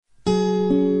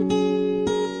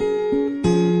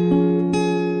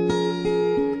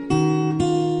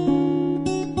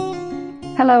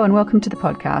Hello and welcome to the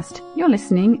podcast. You're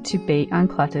listening to Be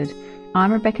Uncluttered.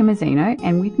 I'm Rebecca Mazzino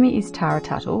and with me is Tara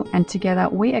Tuttle, and together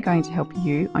we are going to help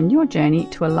you on your journey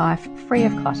to a life free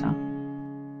of clutter.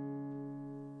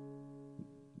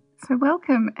 So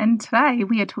welcome, and today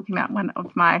we are talking about one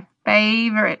of my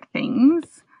favourite things,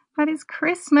 that is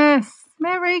Christmas.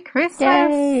 Merry Christmas!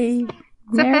 Yay!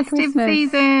 It's a festive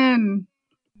season.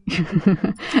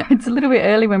 It's a little bit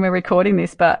early when we're recording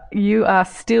this, but you are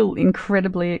still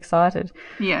incredibly excited.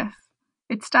 Yes.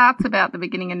 It starts about the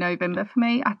beginning of November for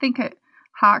me. I think it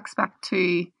harks back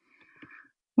to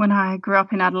when I grew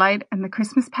up in Adelaide and the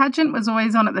Christmas pageant was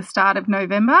always on at the start of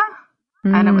November.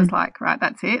 And it was like, right,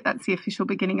 that's it. That's the official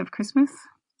beginning of Christmas.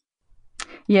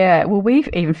 Yeah, well, we've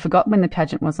even forgotten when the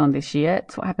pageant was on this year.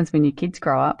 It's what happens when your kids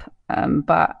grow up.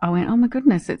 But I went, oh my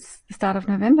goodness, it's the start of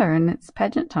November and it's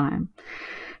pageant time.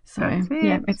 So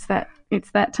yeah, it's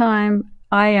that time.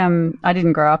 I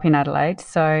didn't grow up in Adelaide,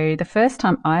 so the first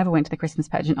time I ever went to the Christmas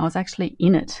pageant, I was actually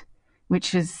in it,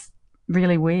 which is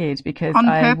really weird because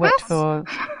I worked for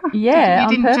you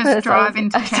didn't just drive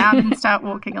into town and start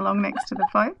walking along next to the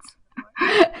floats.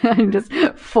 And just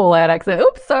fall out accent.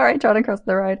 Oops, sorry, trying to cross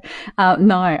the road.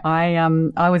 No,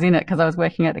 I was in it because I was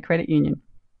working at the credit union,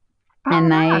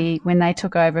 and when they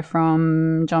took over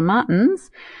from John Martin's,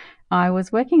 I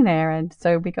was working there, and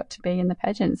so we got to be in the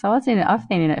pageant. So I was in it. I've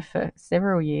been in it for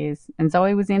several years, and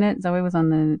Zoe was in it. Zoe was on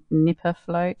the Nipper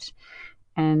float,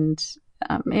 and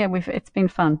it's been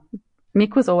fun.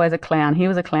 Mick was always a clown. He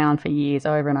was a clown for years,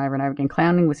 over and over and over again.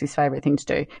 Clowning was his favourite thing to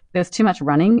do. There was too much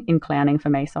running in clowning for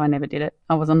me, so I never did it.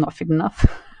 I'm not fit enough.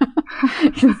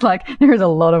 It's like there is a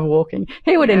lot of walking.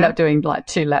 He would end up doing like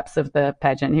 2 laps of the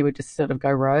pageant. He would just sort of go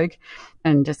rogue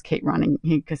and just keep running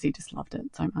because he just loved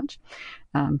it so much.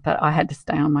 But I had to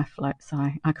stay on my float, so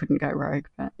I couldn't go rogue.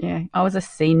 But yeah, I was a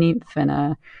sea nymph and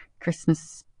a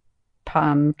Christmas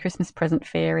present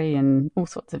fairy and all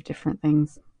sorts of different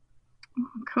things.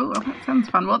 Oh, cool. That sounds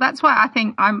fun. Well, that's why I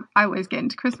think I always get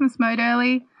into Christmas mode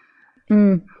early.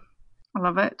 I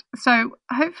love it. So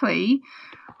hopefully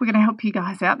we're going to help you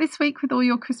guys out this week with all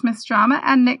your Christmas drama,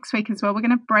 and next week as well. We're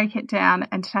going to break it down,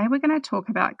 and today we're going to talk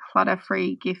about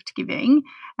clutter-free gift giving,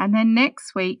 and then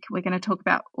next week we're going to talk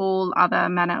about all other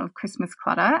manner of Christmas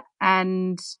clutter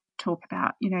and talk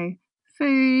about,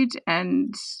 food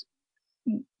and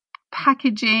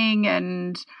packaging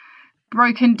and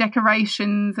broken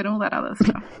decorations and all that other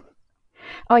stuff.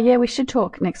 Oh, yeah, we should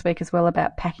talk next week as well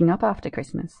about packing up after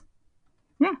Christmas.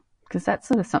 Yeah. Because that's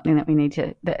sort of something that we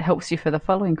need that helps you for the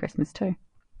following Christmas too.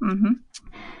 Mm-hmm.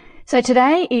 So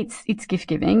today it's gift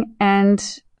giving,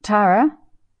 and Tara,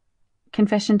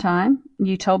 confession time.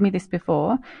 You told me this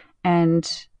before and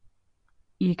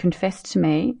you confessed to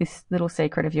me this little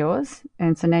secret of yours,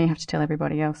 and so now you have to tell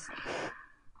everybody else.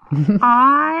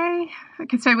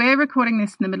 So we're recording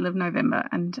this in the middle of November,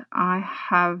 and I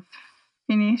have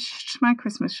finished my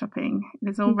Christmas shopping. It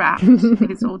is all wrapped. It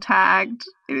is all tagged.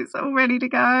 It is all ready to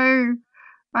go.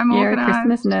 I'm You're organised. a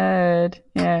Christmas nerd.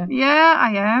 Yeah. Yeah,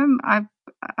 I am. I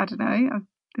don't know.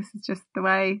 This is just the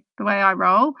way I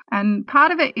roll. And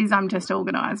part of it is I'm just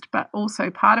organised, but also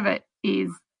part of it is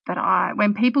that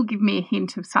when people give me a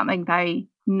hint of something they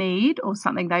need or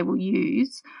something they will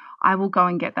use, I will go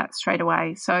and get that straight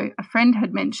away. So a friend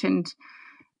had mentioned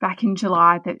back in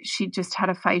July that she just had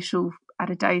a facial at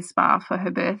a day spa for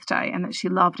her birthday and that she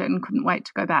loved it and couldn't wait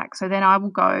to go back. So then I will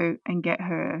go and get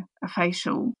her a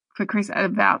facial for a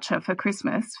voucher for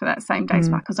Christmas for that same day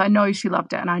spa, because I know she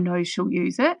loved it and I know she'll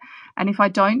use it. And if I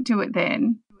don't do it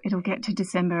then, it'll get to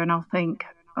December and I'll think,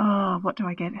 oh, what do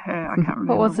I get her? I can't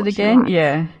remember. What was it again?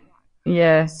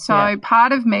 Yeah. So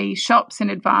part of me shops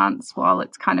in advance while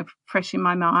it's kind of fresh in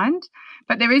my mind.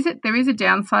 But there is a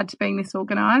downside to being this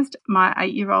organised. My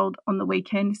 8-year-old on the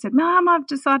weekend said, Mum, I've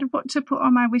decided what to put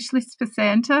on my wish list for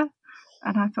Santa.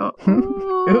 And I thought,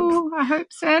 ooh, I hope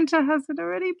Santa hasn't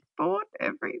already bought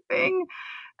everything.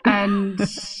 And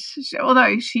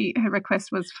although her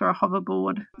request was for a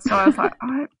hoverboard. So I was like,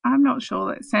 I'm not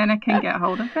sure that Santa can get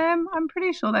hold of them. I'm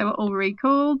pretty sure they were all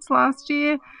recalled last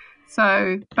year.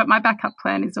 So, but my backup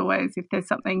plan is always if there's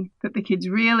something that the kids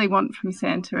really want from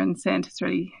Santa and Santa's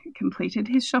already completed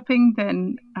his shopping,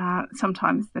 then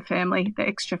sometimes the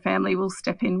extra family will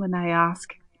step in when they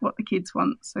ask what the kids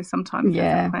want. So sometimes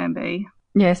there's a plan B.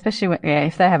 Yeah, especially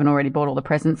if they haven't already bought all the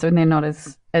presents and they're not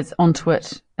as onto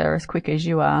it or as quick as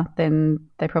you are, then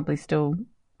they probably still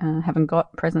haven't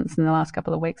got presents in the last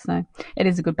couple of weeks. So it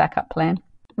is a good backup plan.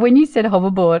 When you said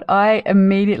hoverboard, I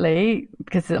immediately,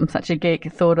 because I'm such a geek,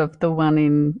 thought of the one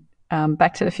in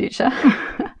Back to the Future.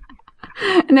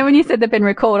 And then when you said they've been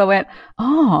recalled, I went,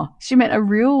 oh, she meant a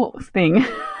real thing.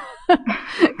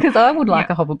 Because I would like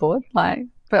a hoverboard,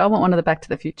 but I want one of the Back to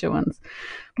the Future ones.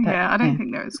 But, I don't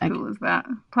think they're as cool as that.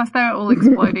 Plus, they were all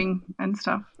exploding and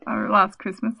stuff. Last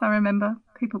Christmas, I remember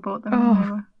people bought them and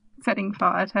they were setting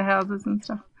fire to houses and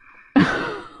stuff.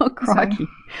 Oh, crikey. So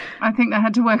I think they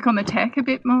had to work on the tech a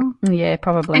bit more. Yeah,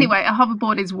 probably. Anyway, a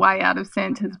hoverboard is way out of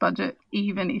Santa's budget,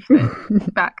 even if they're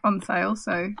back on sale.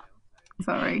 So,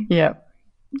 sorry. Yeah.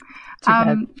 Too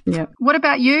bad. Yeah. What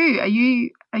about you? Are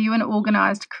you an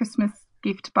organised Christmas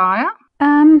gift buyer?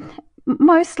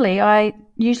 Mostly. I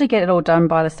usually get it all done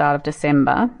by the start of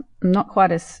December. Not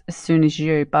quite as soon as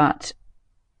you, but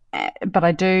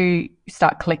I do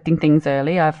start collecting things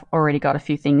early. I've already got a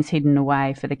few things hidden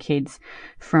away for the kids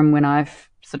from when I've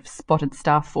sort of spotted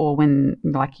stuff, or when,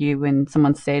 like you, when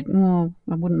someone said, oh,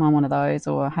 I wouldn't mind one of those,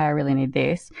 or hey, I really need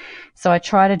this. So I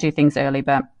try to do things early,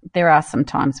 but there are some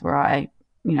times where I,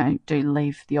 do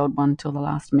leave the odd one till the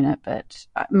last minute. But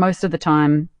most of the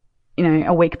time,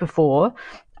 a week before,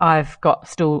 I've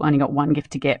still only got one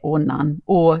gift to get, or none,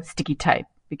 or sticky tape,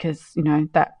 because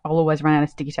that I'll always run out of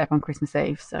sticky tape on Christmas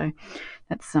Eve. So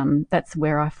that's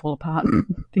where I fall apart.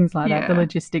 Things like that, the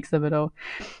logistics of it all.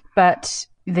 But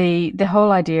the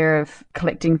whole idea of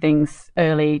collecting things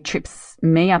early trips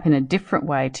me up in a different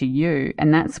way to you,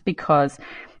 and that's because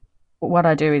what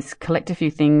I do is collect a few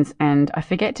things and I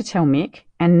forget to tell Mick,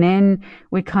 and then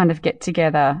we kind of get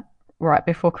together right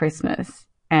before Christmas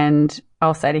and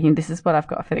I'll say to him, this is what I've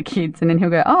got for the kids. And then he'll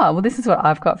go, oh, well, this is what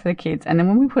I've got for the kids. And then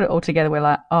when we put it all together, we're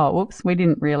like, oh, whoops, we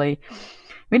didn't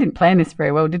plan this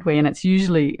very well, did we? And it's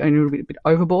usually a little bit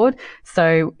overboard.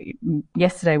 So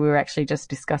yesterday we were actually just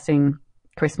discussing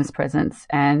Christmas presents,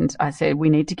 and I said we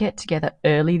need to get together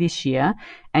early this year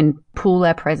and pull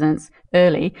our presents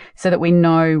early so that we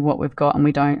know what we've got and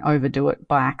we don't overdo it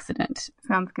by accident.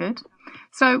 Sounds good.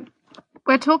 So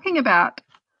we're talking about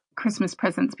Christmas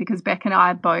presents because Beck and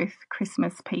I are both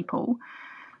Christmas people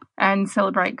and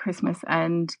celebrate Christmas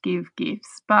and give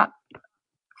gifts. But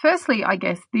firstly, I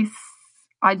guess this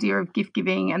idea of gift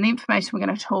giving and the information we're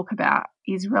going to talk about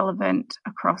is relevant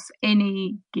across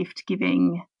any gift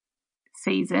giving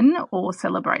season or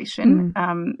celebration.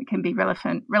 It can be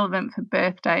relevant for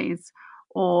birthdays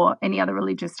or any other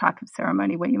religious type of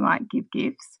ceremony where you might give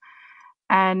gifts.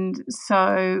 And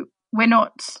so we're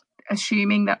not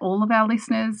assuming that all of our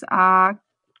listeners are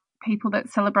people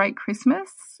that celebrate Christmas.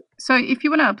 So if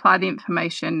you want to apply the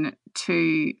information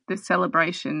to the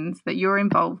celebrations that you're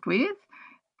involved with,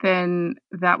 then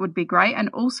that would be great. And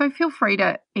also feel free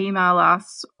to email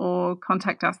us or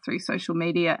contact us through social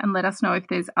media and let us know if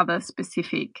there's other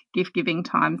specific gift-giving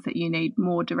times that you need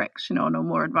more direction on or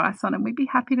more advice on, and we'd be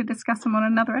happy to discuss them on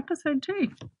another episode too.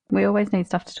 We always need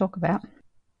stuff to talk about.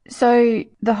 So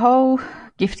the whole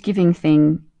gift-giving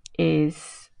thing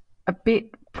is a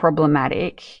bit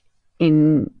problematic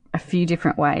in a few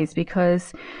different ways,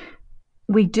 because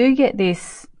we do get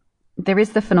there is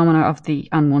the phenomena of the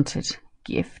unwanted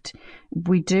gift.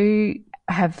 We do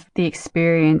have the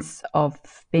experience of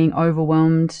being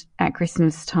overwhelmed at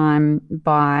Christmas time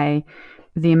by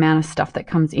the amount of stuff that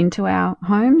comes into our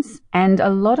homes, and a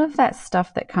lot of that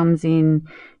stuff that comes in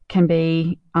can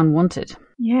be unwanted.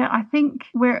 Yeah, I think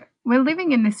we're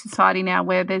living in this society now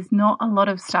where there's not a lot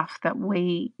of stuff that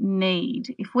we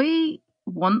need. If we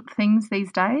want things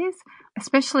these days,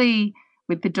 especially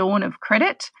with the dawn of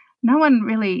credit, no one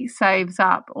really saves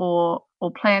up or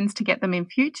plans to get them in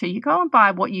future. You go and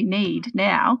buy what you need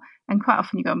now, and quite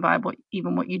often you go and buy what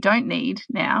you don't need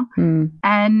now.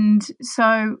 And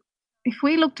so if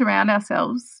we looked around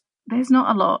ourselves, there's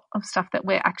not a lot of stuff that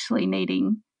we're actually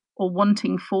needing or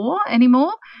wanting for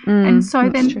anymore. And so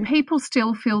then people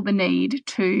still feel the need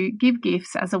to give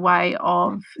gifts as a way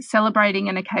of celebrating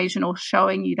an occasion or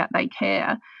showing you that they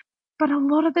care. But a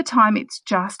lot of the time it's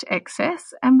just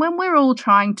excess. And when we're all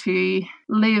trying to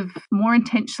live more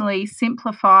intentionally,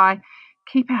 simplify,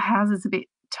 keep our houses a bit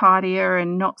tidier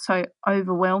and not so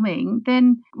overwhelming,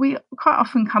 then we quite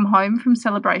often come home from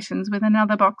celebrations with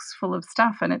another box full of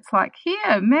stuff. And it's like,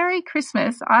 here, Merry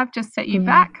Christmas. I've just set you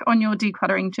back on your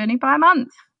decluttering journey by a month.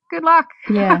 Good luck.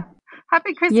 Yeah.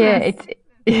 Happy Christmas. Yeah, it's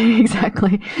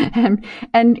exactly.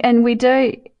 And we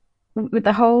do, with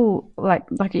the whole, like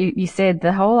you said,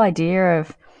 the whole idea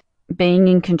of being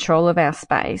in control of our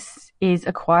space is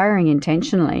acquiring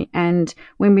intentionally. And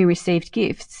when we received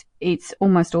gifts, it's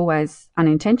almost always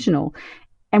unintentional.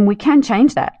 And we can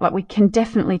change that. Like, we can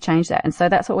definitely change that. And so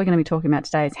that's what we're going to be talking about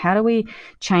today, is how do we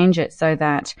change it so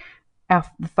that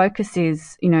the focus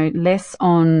is, less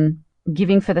on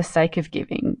giving for the sake of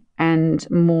giving and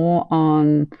more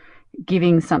on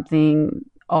giving something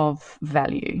of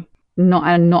value.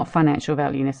 Not financial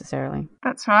value necessarily.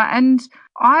 That's right. And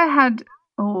I had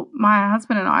or my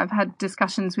husband and I have had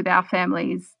discussions with our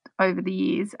families over the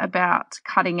years about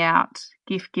cutting out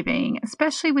gift giving,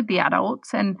 especially with the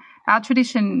adults. And our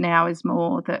tradition now is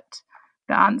more that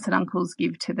the aunts and uncles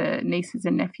give to the nieces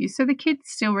and nephews. So the kids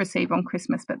still receive on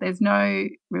Christmas, but there's no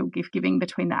real gift giving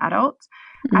between the adults.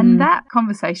 And that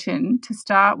conversation to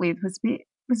start with was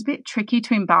a bit tricky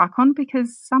to embark on,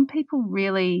 because some people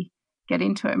really get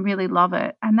into it and really love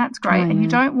it, and that's great. And you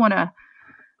don't want to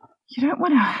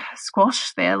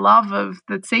squash their love of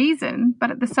the season,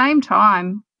 but at the same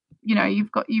time, you know,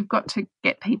 you've got to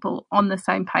get people on the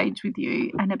same page with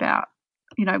you and about,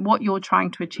 you know, what you're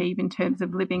trying to achieve in terms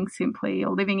of living simply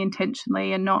or living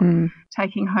intentionally and not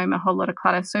taking home a whole lot of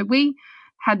clutter. So we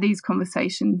had these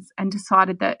conversations and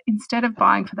decided that instead of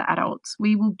buying for the adults,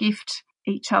 we will gift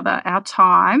each other our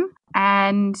time,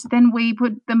 and then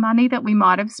the money that we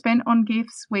might have spent on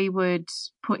gifts, we would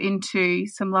put into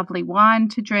some lovely wine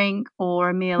to drink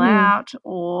or a meal out,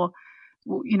 or,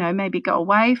 you know, maybe go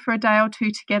away for a day or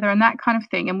two together and that kind of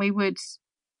thing. And we would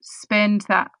spend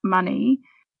that money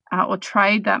or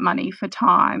trade that money for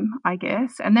time, I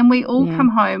guess. And then we all come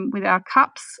home with our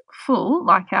cups full,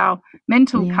 like our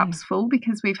mental cups full,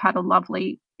 because we've had a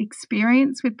lovely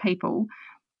experience with people.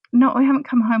 No, we haven't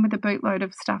come home with a bootload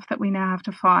of stuff that we now have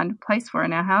to find a place for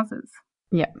in our houses.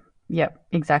 Yep,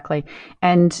 exactly.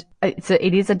 And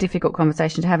it is a difficult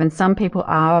conversation to have, and some people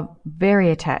are very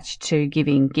attached to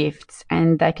giving gifts,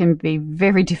 and they can be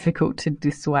very difficult to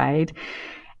dissuade.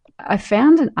 I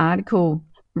found an article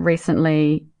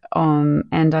recently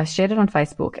and I shared it on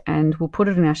Facebook, and we'll put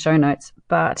it in our show notes,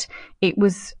 but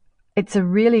it's a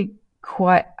really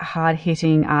quite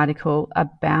hard-hitting article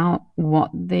about what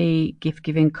the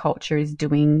gift-giving culture is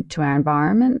doing to our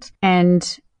environment. And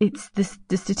the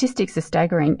statistics are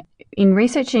staggering. In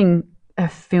researching a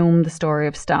film, The Story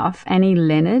of Stuff, Annie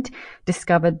Leonard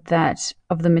discovered that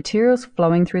of the materials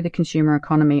flowing through the consumer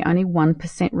economy, only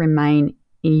 1% remain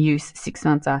in use 6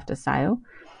 months after sale.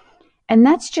 And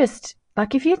that's just,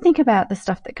 like, if you think about the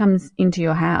stuff that comes into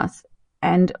your house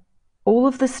and all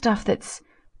of the stuff that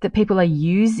people are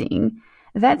using,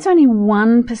 that's only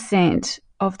 1%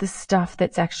 of the stuff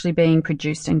that's actually being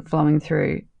produced and flowing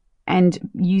through, and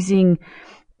using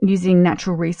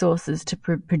natural resources to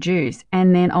produce,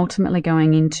 and then ultimately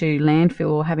going into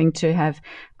landfill or having to have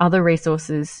other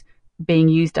resources being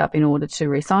used up in order to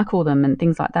recycle them and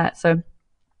things like that. So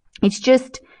it's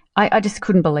just, I just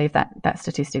couldn't believe that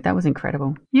statistic. That was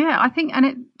incredible. Yeah, I think, and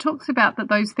it talks about that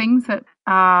those things that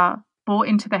are brought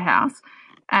into the house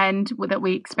and that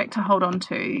we expect to hold on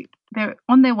to, they're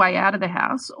on their way out of the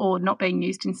house or not being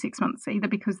used in 6 months, either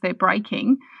because they're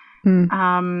breaking,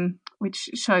 which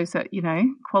shows that, you know,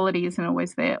 quality isn't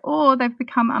always there, or they've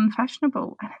become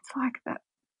unfashionable. And it's like that.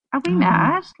 Are we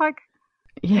mad? Like,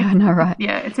 yeah, I know, right?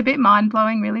 Yeah, it's a bit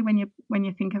mind-blowing, really, when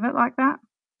you think of it like that.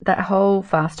 That whole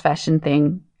fast fashion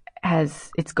thing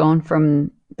it's gone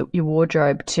from your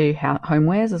wardrobe to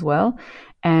homewares as well.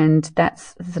 And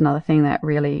that's another thing that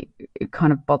really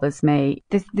kind of bothers me.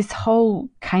 This whole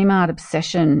Kmart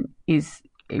obsession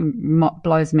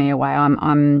blows me away.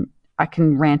 I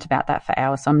can rant about that for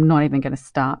hours, so I'm not even going to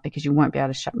start because you won't be able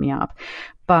to shut me up.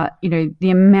 But, you know, the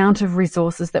amount of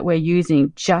resources that we're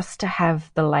using just to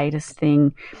have the latest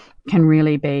thing can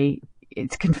really be,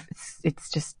 it's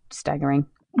just staggering.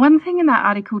 One thing in that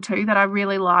article too that I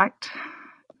really liked,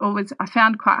 I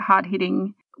found quite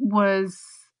hard-hitting, was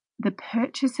the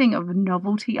purchasing of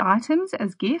novelty items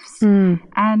as gifts.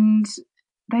 And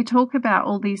they talk about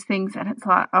all these things, and it's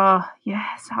like, oh,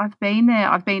 yes, I've been there.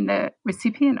 I've been the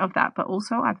recipient of that, but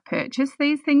also I've purchased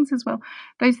these things as well.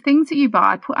 Those things that you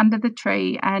buy, put under the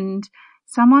tree, and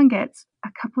someone gets a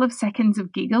couple of seconds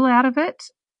of giggle out of it,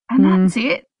 and that's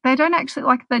it. They don't actually,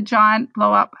 like the giant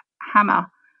blow-up hammer,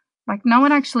 like no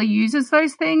one actually uses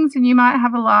those things, and you might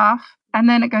have a laugh, and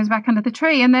then it goes back under the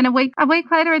tree, and then a week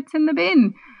later it's in the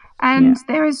bin. And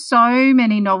there is so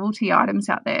many novelty items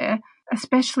out there,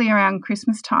 especially around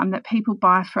Christmas time, that people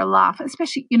buy for a laugh.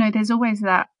 Especially, you know, there's always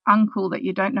that uncle that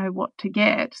you don't know what to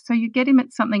get. So you get him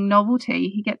at something novelty,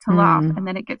 he gets a laugh, and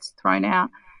then it gets thrown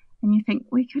out. And you think,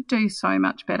 we could do so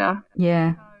much better.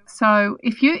 Yeah. So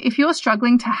if you're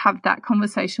struggling to have that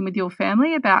conversation with your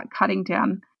family about cutting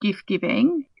down gift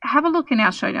giving, have a look in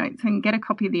our show notes and get a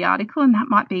copy of the article, and that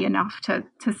might be enough to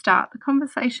start the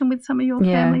conversation with some of your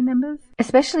family members.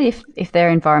 Especially if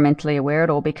they're environmentally aware at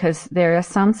all, because there are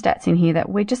some stats in here that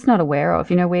we're just not aware of.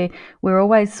 You know, we're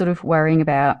always sort of worrying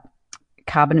about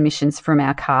carbon emissions from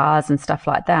our cars and stuff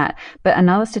like that. But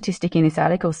another statistic in this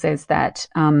article says that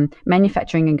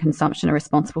manufacturing and consumption are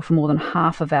responsible for more than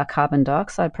half of our carbon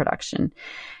dioxide production.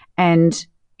 And,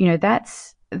 you know,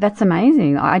 that's that's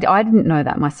amazing. I didn't know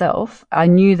that myself. I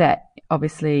knew that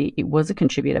obviously it was a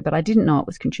contributor, but I didn't know it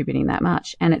was contributing that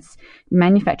much. And it's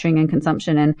manufacturing and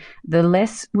consumption. And the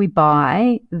less we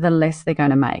buy, the less they're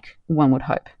going to make, one would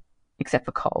hope, except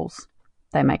for Coles.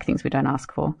 They make things we don't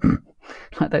ask for,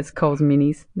 like those Coles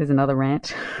minis. There's another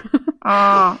rant.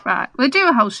 Oh, right. We'll do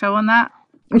a whole show on that.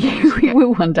 Yeah, we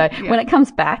will one day. Yeah. When it comes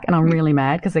back, and I'm really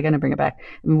mad because they're going to bring it back,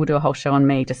 and we'll do a whole show on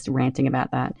me just ranting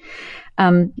about that.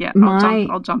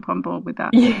 I'll jump on board with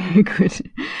that. Yeah, good.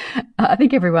 I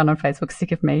think everyone on Facebook's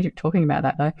sick of me talking about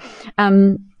that, though.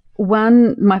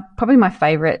 Probably my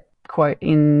favourite quote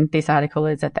in this article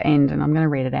is at the end, and I'm going to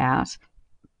read it out.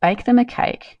 Bake them a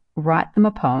cake, write them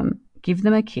a poem, give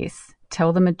them a kiss,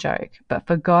 tell them a joke, but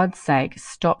for God's sake,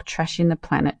 stop trashing the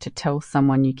planet to tell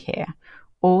someone you care.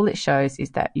 All it shows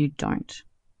is that you don't.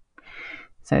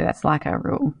 So that's like a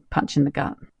real punch in the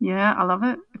gut. Yeah, I love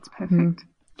it. It's perfect.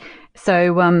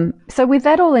 So with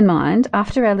that all in mind,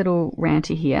 after our little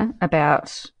ranty here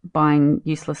about buying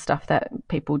useless stuff that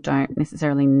people don't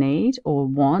necessarily need or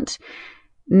want,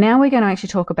 now we're going to actually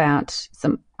talk about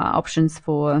some options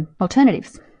for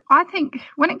alternatives. I think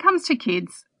when it comes to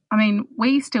kids, I mean,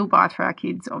 we still buy for our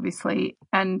kids, obviously,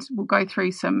 and we'll go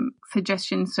through some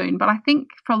suggestions soon. But I think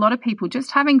for a lot of people,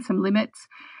 just having some limits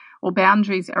or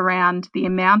boundaries around the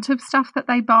amount of stuff that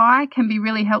they buy can be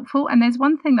really helpful. And there's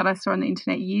one thing that I saw on the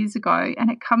internet years ago, and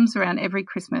it comes around every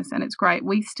Christmas, and it's great.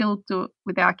 We still do it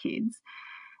with our kids.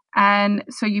 And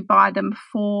so you buy them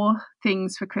 4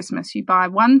 things for Christmas. You buy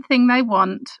one thing they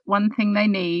want, one thing they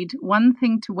need, one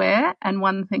thing to wear, and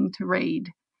one thing to read.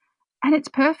 And it's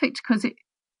perfect because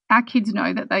our kids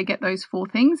know that they get those 4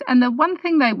 things, and the one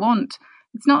thing they want,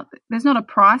 there's not a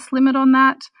price limit on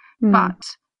that, but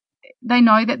they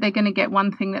know that they're going to get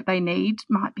one thing that they need.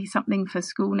 Might be something for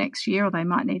school next year, or they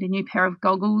might need a new pair of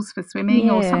goggles for swimming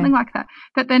or something like that.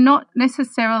 That they're not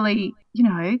necessarily,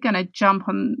 going to jump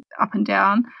up and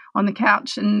down on the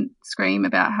couch and scream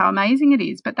about how amazing it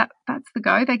is. But that's the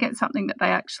go. They get something that they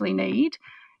actually need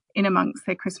in amongst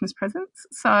their Christmas presents.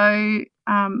 So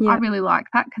I really like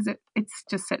that because it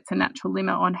just sets a natural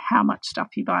limit on how much stuff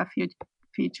you buy for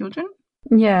your children.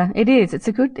 Yeah, it is. It's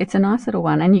a nice little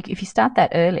one. And if you start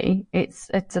that early, it's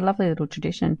a lovely little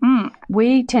tradition.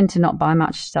 We tend to not buy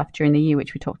much stuff during the year,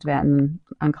 which we talked about in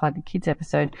Unclugged Kids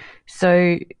episode.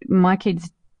 So my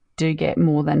kids do get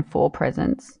more than 4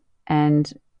 presents,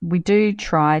 and we do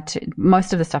try to,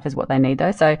 most of the stuff is what they need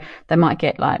though. So they might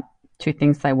get like 2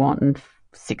 things they want and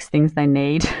 6 things they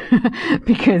need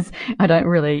because I don't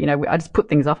really, I just put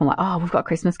things off. I'm like, oh, we've got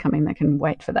Christmas coming. They can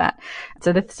wait for that.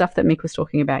 So the stuff that Mick was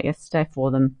talking about yesterday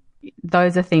for them,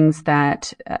 those are things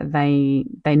that they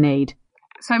need.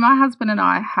 So my husband and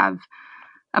I have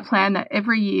a plan that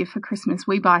every year for Christmas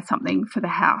we buy something for the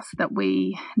house that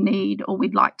we need or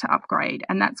we'd like to upgrade.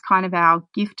 And that's kind of our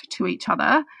gift to each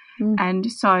other.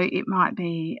 And so it might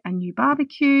be a new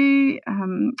barbecue.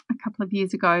 A couple of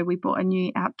years ago, we bought a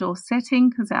new outdoor setting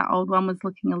because our old one was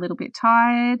looking a little bit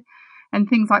tired and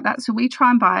things like that. So we try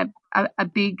and buy a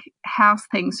big house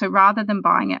thing. So rather than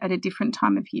buying it at a different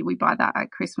time of year, we buy that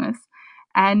at Christmas.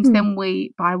 And then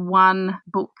we buy one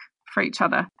book for each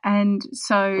other. And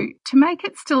so to make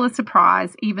it still a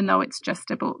surprise, even though it's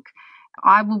just a book,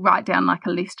 I will write down like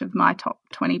a list of my top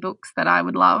 20 books that I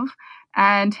would love.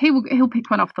 And he'll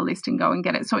pick one off the list and go and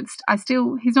get it. So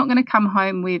he's not going to come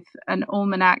home with an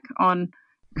almanac on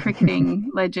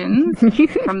cricketing legends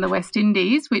from the West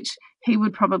Indies, which he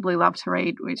would probably love to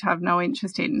read, which I have no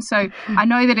interest in. So I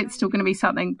know that it's still going to be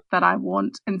something that I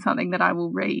want and something that I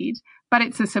will read, but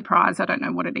it's a surprise. I don't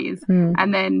know what it is.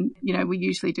 And then, we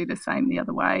usually do the same the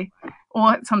other way.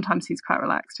 Or sometimes he's quite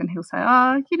relaxed and he'll say,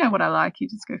 oh, you know what I like, you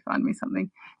just go find me something.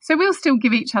 So we'll still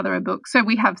give each other a book. So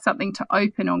we have something to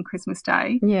open on Christmas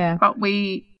Day. Yeah. But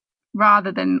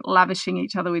rather than lavishing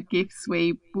each other with gifts,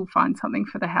 we will find something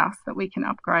for the house that we can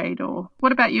upgrade. Or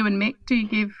what about you and Mick? Do you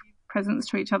give presents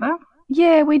to each other?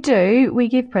 Yeah, we do. We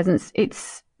give presents.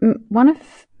 It's one of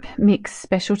Mick's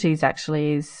specialties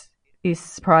actually is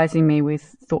surprising me with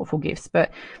thoughtful gifts.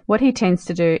 But what he tends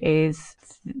to do is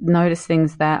notice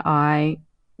things that I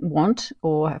want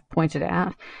or have pointed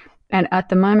out. And at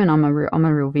the moment, I'm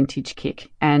a real vintage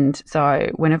kick. And so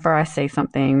whenever I see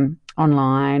something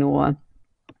online or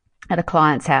at a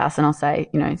client's house and I'll say,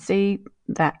 see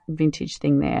that vintage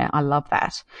thing there, I love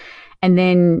that. And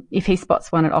then if he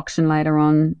spots one at auction later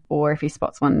on, or if he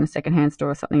spots one in a secondhand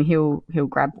store or something, he'll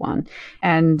grab one.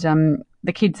 And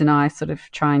the kids and I sort of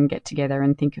try and get together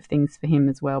and think of things for him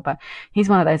as well. But he's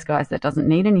one of those guys that doesn't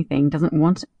need anything, doesn't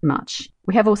want much.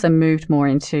 We have also moved more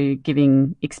into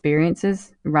giving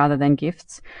experiences rather than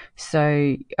gifts.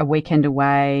 So a weekend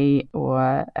away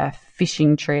or a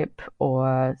fishing trip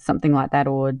or something like that,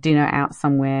 or dinner out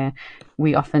somewhere,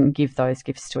 we often give those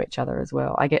gifts to each other as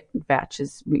well. I get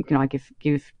vouchers. I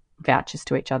give vouchers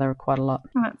to each other quite a lot.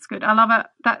 Oh, that's good. I love it.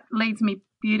 That leads me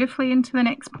beautifully into the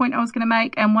next point I was going to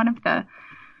make. And one of the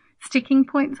sticking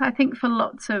points, I think, for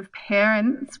lots of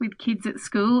parents with kids at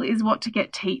school is what to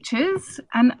get teachers.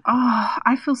 And,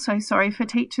 I feel so sorry for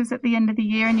teachers at the end of the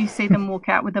year, and you see them walk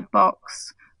out with a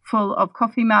box full of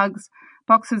coffee mugs,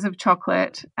 boxes of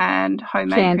chocolate and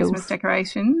homemade Candles. Christmas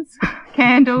decorations,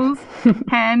 candles,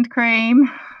 hand cream.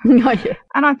 Oh, yeah.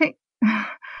 And I think...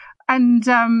 And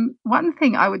one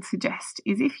thing I would suggest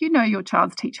is, if you know your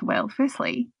child's teacher well,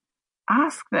 firstly,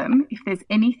 ask them if there's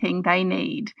anything they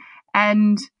need.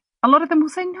 And a lot of them will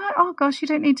say, no, oh gosh, you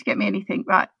don't need to get me anything.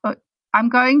 Right, but I'm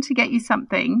going to get you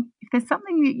something. If there's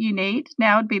something that you need,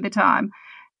 now would be the time.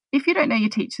 If you don't know your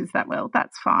teachers that well,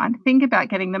 that's fine. Think about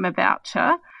getting them a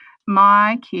voucher.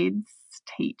 My kids'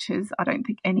 teachers, I don't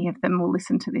think any of them will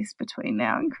listen to this between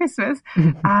now and Christmas.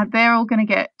 They're all going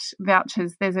to get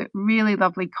vouchers. There's a really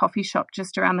lovely coffee shop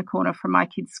just around the corner from my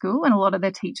kids' school, and a lot of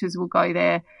their teachers will go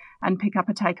there and pick up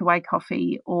a takeaway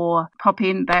coffee or pop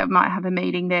in. They might have a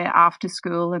meeting there after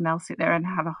school, and they'll sit there and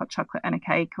have a hot chocolate and a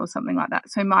cake or something like that.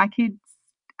 So my kids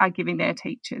are giving their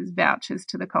teachers vouchers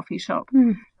to the coffee shop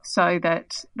so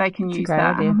that they can use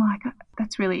that. Idea. And I'm like,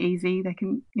 that's really easy. They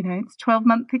can, it's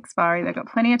 12-month expiry. They've got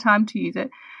plenty of time to use it.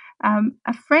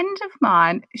 A friend of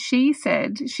mine, she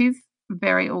said, she's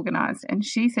very organised, and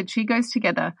she said she goes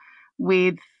together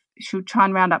she'll try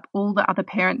and round up all the other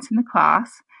parents in the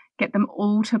class, get them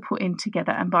all to put in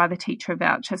together and buy the teacher a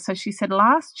voucher. So she said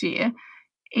last year,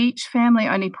 each family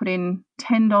only put in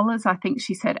 $10, I think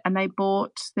she said, and they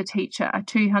bought the teacher a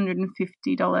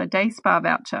 $250 day spa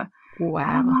voucher. Wow.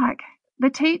 And I'm like, the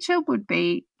teacher would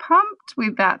be pumped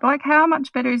with that. Like, how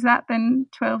much better is that than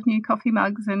 12 new coffee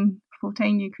mugs and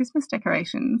 14 new Christmas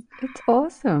decorations? That's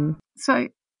awesome. So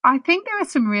I think there are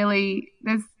some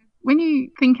when you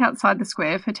think outside the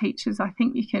square for teachers, I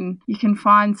think you can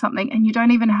find something, and you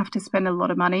don't even have to spend a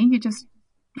lot of money. You just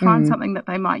find something that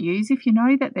they might use. If you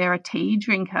know that they're a tea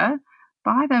drinker,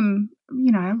 buy them,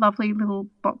 a lovely little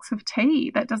box of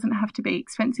tea. That doesn't have to be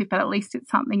expensive, but at least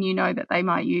it's something you know that they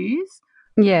might use.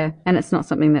 Yeah, and it's not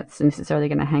something that's necessarily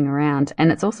going to hang around.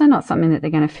 And it's also not something that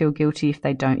they're going to feel guilty if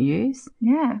they don't use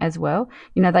as well.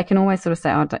 They can always sort of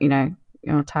say,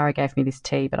 Tara gave me this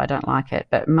tea, but I don't like it.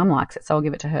 But Mum likes it, so I'll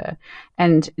give it to her.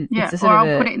 And it's a sort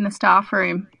I'll put it in the staff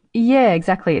room. Yeah,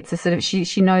 exactly. It's a sort of,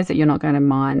 she knows that you're not going to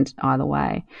mind either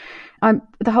way.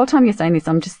 The whole time you're saying this,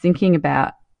 I'm just thinking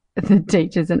about the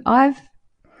teachers, and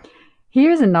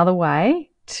here's another way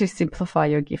to simplify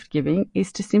your gift giving,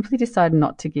 is to simply decide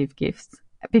not to give gifts.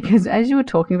 Because as you were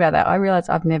talking about that, I realized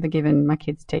I've never given my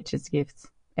kids' teachers gifts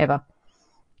ever.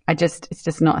 It's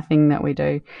just not a thing that we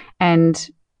do. And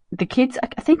the kids,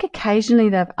 I think occasionally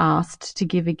they've asked to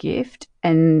give a gift,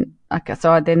 and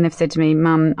then they've said to me,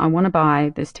 Mum, I want to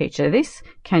buy this teacher this.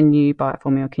 Can you buy it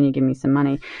for me, or can you give me some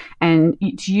money? And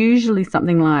it's usually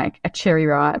something like a cherry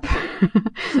ripe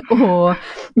or,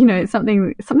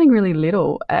 something really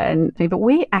little. But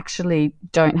we actually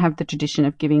don't have the tradition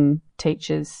of giving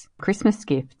teachers Christmas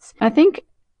gifts. I think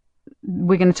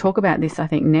we're going to talk about this,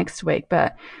 next week,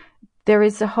 but there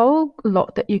is a whole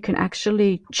lot that you can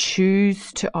actually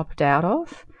choose to opt out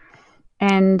of.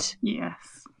 And yes,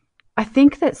 I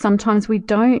think that sometimes we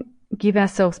don't give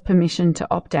ourselves permission to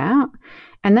opt out.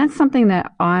 And that's something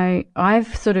that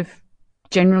I've sort of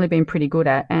generally been pretty good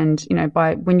at. And,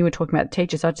 when you were talking about the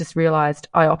teachers, I just realized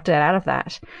I opted out of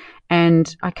that.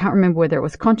 And I can't remember whether it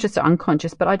was conscious or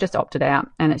unconscious, but I just opted out,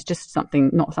 and it's just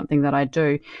not something that I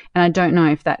do. And I don't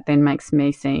know if that then makes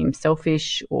me seem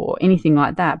selfish or anything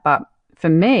like that. But for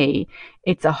me,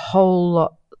 it's a whole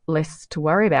lot less to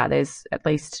worry about. There's at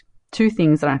least two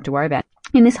things that I have to worry about.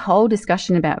 In this whole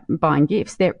discussion about buying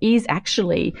gifts, there is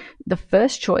actually, the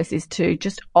first choice is to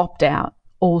just opt out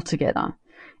altogether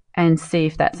and see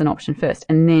if that's an option first.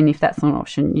 And then if that's not an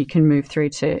option, you can move through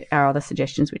to our other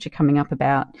suggestions, which are coming up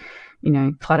about,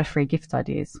 clutter-free gift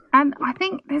ideas. And I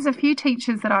think there's a few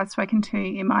teachers that I've spoken to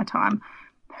in my time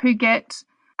who get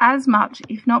as much,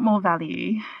 if not more,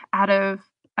 value out of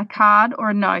a card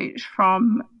or a note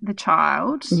from the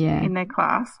child in their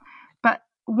class. But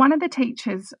one of the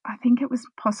teachers, I think it was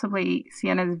possibly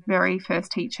Sienna's very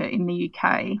first teacher in the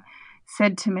UK,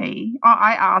 said to me,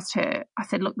 I asked her, I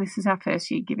said, look, this is our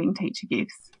first year giving teacher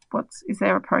gifts. Is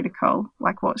there a protocol?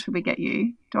 Like, what should we get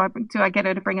you? Do I get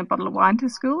her to bring a bottle of wine to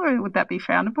school, or would that be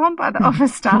frowned upon by the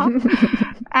office staff?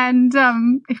 And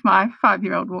if my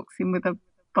 5-year-old walks in with a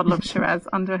bottle of Shiraz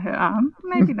under her arm,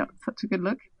 maybe not such a good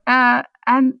look.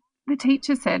 And the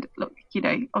teacher said, look,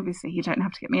 obviously you don't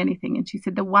have to get me anything. And she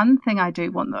said, the one thing I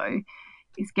do want, though,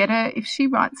 is get her, if she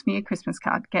writes me a Christmas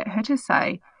card, get her to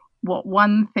say what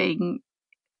one thing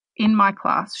in my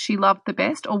class she loved the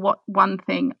best, or what one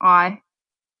thing I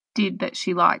did that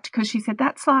she liked, because she said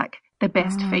that's like the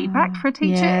best feedback for a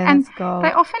teacher. Yeah, and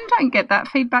they often don't get that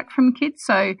feedback from kids.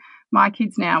 So my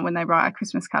kids now, when they write a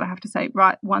Christmas card, I have to say,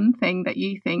 write one thing that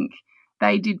you think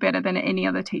they did better than any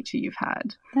other teacher you've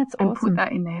had. That's and awesome. Put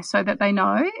that in there so that they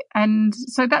know. And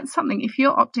so that's something, if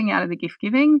you're opting out of the gift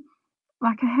giving,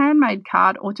 like a handmade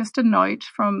card or just a note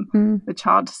from the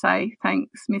child to say,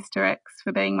 thanks, Mr. X,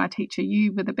 for being my teacher.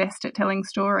 You were the best at telling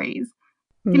stories.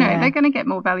 You know, they're going to get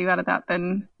more value out of that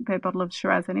than their bottle of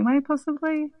Shiraz anyway,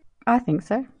 possibly. I think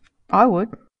so. I would,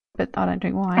 but I don't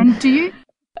drink wine. And do you,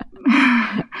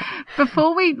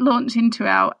 before we launch into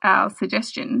our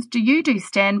suggestions, do you do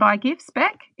standby gifts,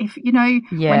 Beck? If,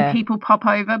 when people pop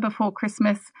over before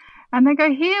Christmas and they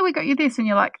go, here, we got you this, and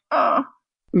you're like, oh,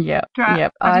 Yep.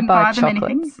 I buy them chocolates.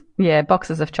 Anything. Yeah,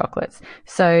 boxes of chocolates.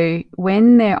 So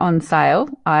when they're on sale,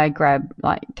 I grab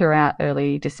throughout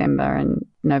early December and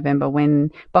November, when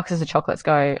boxes of chocolates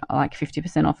go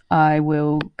 50% off, I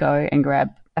will go and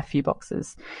grab a few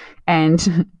boxes.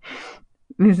 And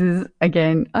this is,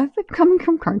 again, I think coming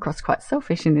across quite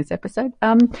selfish in this episode.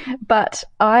 But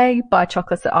I buy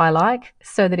chocolates that I like,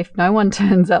 so that if no one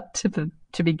turns up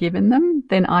to be given them,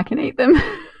 then I can eat them.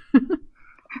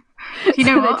 Do you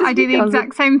know what? I do the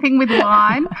exact same thing with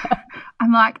wine.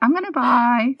 I'm like, I'm going to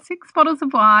buy 6 bottles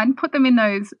of wine, put them in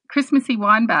those Christmassy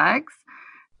wine bags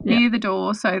near the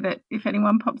door, so that if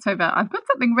anyone pops over, I've got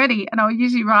something ready. And I'll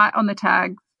usually write on the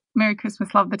tag, Merry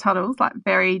Christmas, love the Tuddles,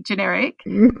 very generic.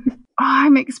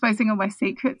 I'm exposing all my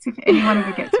secrets. If anyone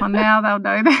ever gets one now, they'll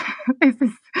know that there's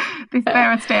this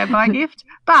they're a standby gift.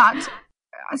 But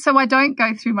so I don't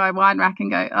go through my wine rack and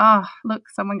go, oh, look,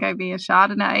 someone gave me a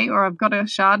Chardonnay, or I've got a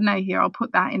Chardonnay here, I'll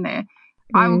put that in there.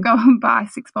 I will go and buy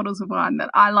 6 bottles of wine that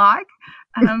I like,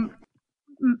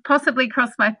 possibly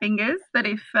cross my fingers that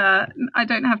if I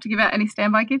don't have to give out any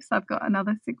standby gifts, I've got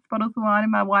another 6 bottles of wine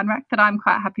in my wine rack that I'm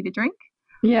quite happy to drink.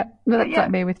 Yeah, that's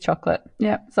like me with chocolate.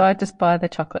 Yeah, so I just buy the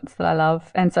chocolates that I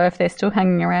love. And so if they're still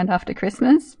hanging around after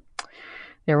Christmas,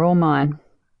 they're all mine.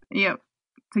 Yep,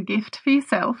 it's a gift for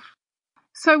yourself.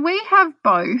 So we have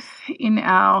both in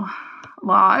our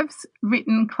lives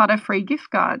written clutter-free gift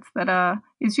guides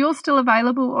is yours still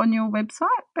available on your website,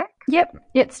 Beck? Yep,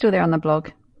 it's still there on the blog.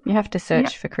 You have to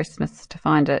search for Christmas to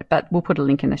find it, but we'll put a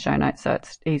link in the show notes so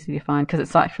it's easy to find, because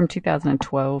it's from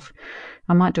 2012.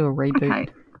 I might do a reboot.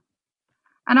 Okay.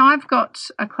 And I've got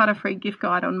a clutter-free gift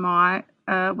guide on my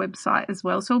website as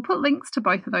well, so we'll put links to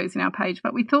both of those in our page.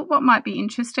 But we thought what might be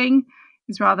interesting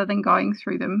is, rather than going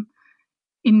through them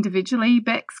individually,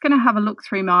 Beck's going to have a look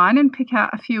through mine and pick out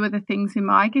a few of the things in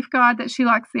my gift guide that she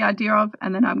likes the idea of,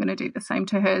 and then I'm going to do the same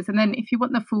to hers. And then if you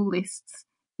want the full lists,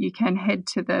 you can head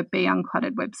to the Be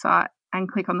Uncluttered website and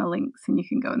click on the links, and you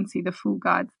can go and see the full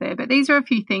guides there. But these are a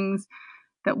few things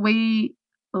that we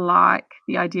like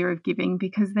the idea of giving,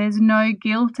 because there's no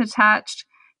guilt attached.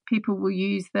 People will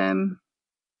use them.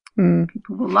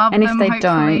 People will love them. And if they hopefully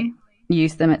don't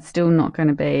use them, it's still not going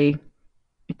to be,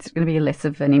 it's going to be less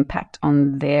of an impact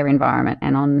on their environment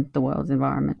and on the world's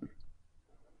environment.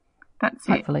 That's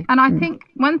hopefully. It. And I think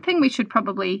one thing we should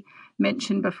probably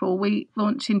mention before we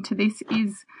launch into this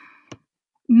is,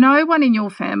 no one in your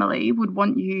family would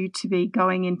want you to be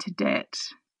going into debt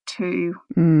to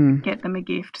get them a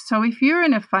gift. So if you're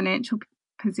in a financial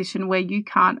position where you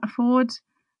can't afford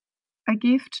a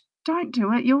gift, don't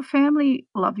do it. Your family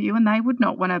love you, and they would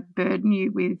not want to burden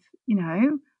you with,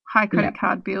 high credit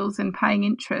card bills and paying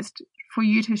interest for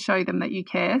you to show them that you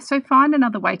care. So find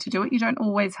another way to do it. You don't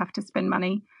always have to spend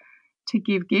money to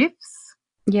give gifts.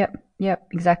 Yep,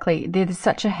 exactly. There's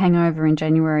such a hangover in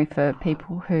January for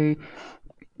people who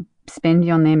spend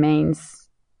beyond their means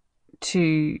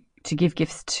to give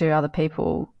gifts to other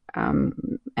people,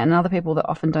 and other people that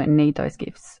often don't need those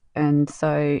gifts. And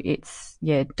so it's,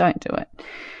 don't do it.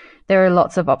 There are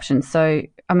lots of options. So,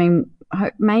 I mean,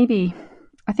 I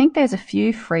think there's a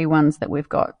few free ones that we've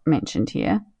got mentioned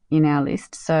here in our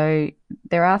list. So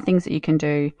there are things that you can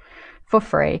do for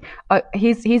free. Oh,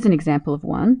 here's an example of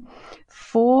one.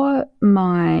 For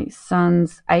my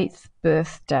son's 8th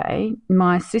birthday,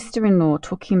 my sister-in-law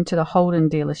took him to the Holden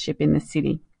dealership in the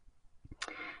city.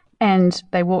 And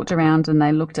they walked around and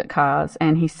they looked at cars,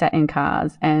 and he sat in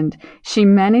cars, and she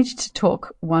managed to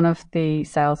talk one of the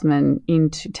salesmen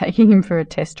into taking him for a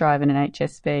test drive in an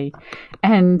HSV.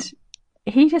 And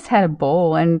he just had a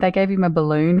ball, and they gave him a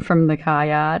balloon from the car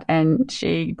yard, and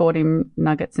she bought him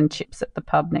nuggets and chips at the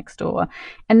pub next door.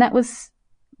 And that was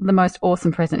the most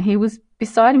awesome present. He was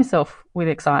beside himself with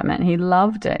excitement. He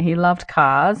loved it. He loved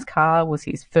cars. Car was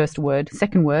his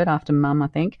second word after mum, I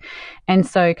think. And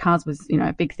so cars was,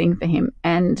 a big thing for him.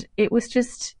 And it was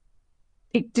just,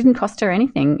 it didn't cost her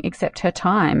anything except her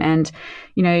time. And,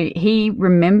 he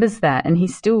remembers that, and he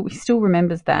still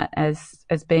remembers that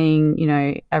as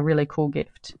being, a really cool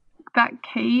gift. That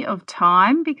key of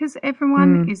time, because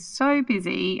everyone is so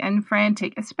busy and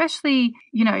frantic, especially,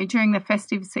 during the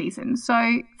festive season.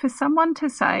 So for someone to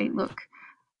say, look,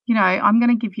 I'm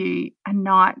going to give you a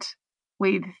night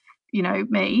with,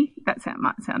 me, that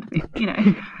might sound a bit,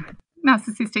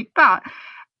 narcissistic, but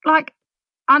like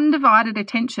undivided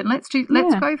attention. Let's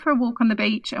go for a walk on the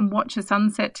beach and watch a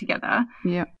sunset together.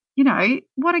 Yeah.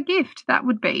 What a gift that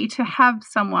would be to have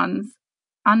someone's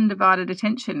undivided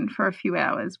attention for a few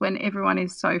hours when everyone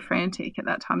is so frantic at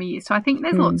that time of year. So I think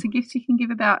there's lots of gifts you can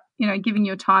give about, giving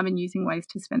your time and using ways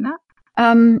to spend that.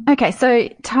 Okay, so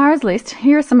Tara's list.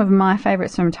 Here are some of my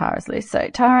favourites from Tara's list. So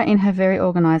Tara, in her very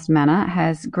organised manner,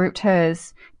 has grouped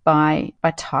hers by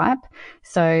type.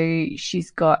 So she's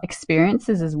got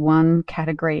experiences as one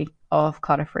category of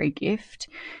clutter-free gift,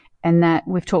 and that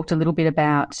we've talked a little bit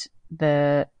about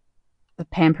the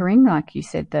pampering, like you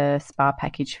said, the spa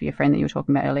package for your friend that you were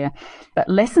talking about earlier. But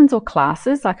lessons or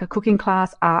classes, like a cooking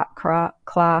class, art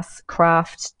class,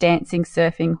 craft, dancing,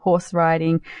 surfing, horse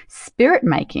riding, spirit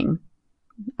making.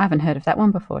 I haven't heard of that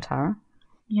one before, Tara.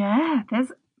 Yeah,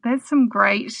 there's some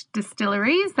great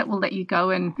distilleries that will let you go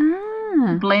and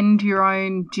blend your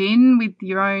own gin with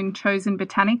your own chosen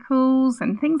botanicals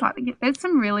and things like that. There's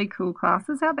some really cool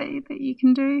classes out there that you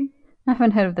can do. I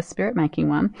haven't heard of the spirit making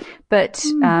one, but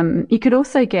you could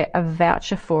also get a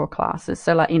voucher for classes.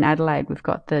 So like in Adelaide, we've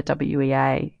got the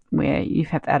WEA where you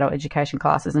have adult education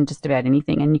classes and just about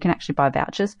anything, and you can actually buy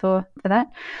vouchers for that.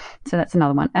 So that's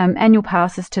another one. Annual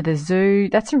passes to the zoo.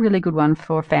 That's a really good one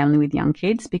for a family with young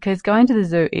kids, because going to the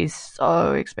zoo is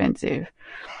so expensive.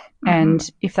 Mm-hmm.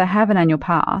 And if they have an annual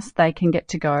pass, they can get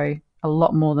to go a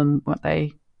lot more than what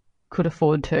they could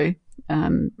afford to.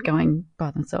 Going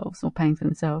by themselves or paying for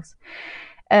themselves.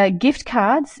 Gift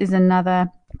cards is another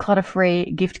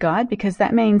clutter-free gift guide, because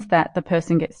that means that the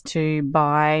person gets to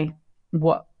buy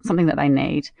something that they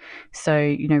need.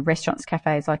 So, restaurants,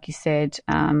 cafes, like you said,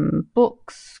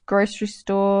 books, grocery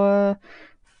store,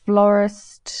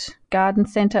 florist, garden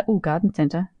centre. Oh, garden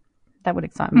centre. That would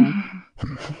excite me.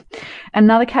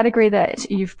 Another category that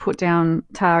you've put down,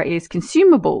 Tara, is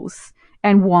consumables.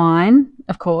 And wine,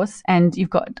 of course, and you've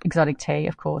got exotic tea,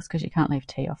 of course, because you can't leave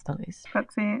tea off the list.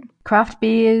 That's it. Craft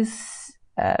beers,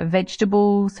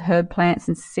 vegetables, herb plants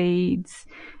and seeds,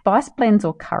 spice blends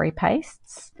or curry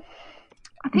pastes.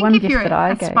 I think if you're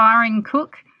an aspiring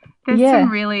cook, there's some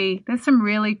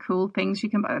really cool things you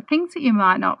can buy, things that you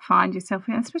might not find yourself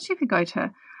in, especially if you go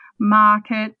to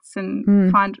markets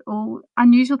and find all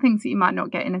unusual things that you might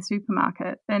not get in a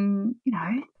supermarket. Then,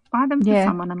 buy them for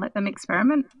someone and let them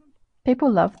experiment.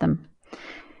 People love them.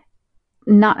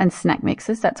 Nut and snack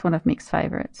mixes, that's one of Mick's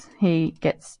favourites. He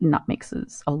gets nut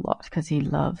mixes a lot because he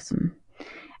loves them.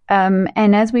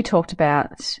 And as we talked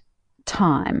about,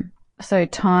 time. So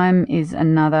time is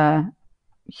another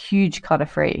huge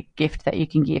clutter-free gift that you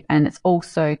can give, and it's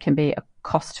also can be a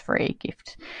cost-free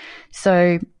gift.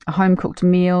 So a home-cooked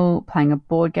meal, playing a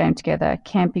board game together,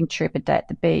 camping trip, a day at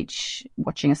the beach,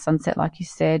 watching a sunset like you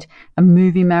said, a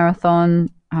movie marathon.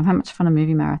 How much fun are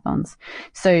movie marathons?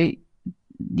 So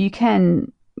you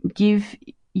can give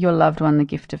your loved one the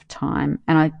gift of time.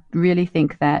 And I really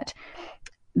think that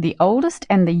the oldest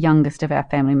and the youngest of our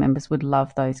family members would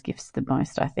love those gifts the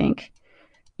most, I think.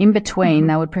 In between,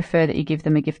 they would prefer that you give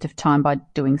them a gift of time by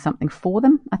doing something for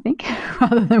them, I think,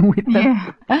 rather than with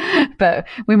them. Yeah. But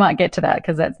we might get to that,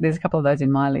 because there's a couple of those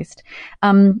in my list.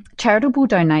 Charitable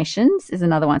donations is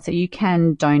another one. So you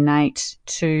can donate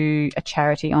to a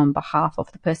charity on behalf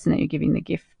of the person that you're giving the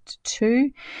gift to.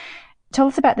 Tell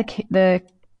us about the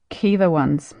Kiva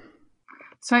ones.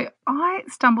 So I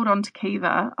stumbled onto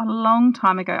Kiva a long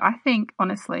time ago. I think,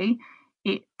 honestly,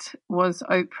 it was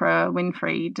Oprah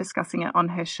Winfrey discussing it on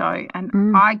her show. And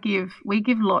we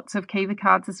give lots of Kiva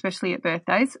cards, especially at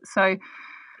birthdays. So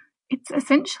it's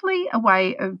essentially a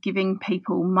way of giving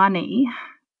people money,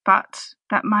 but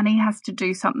that money has to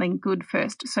do something good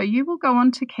first. So you will go on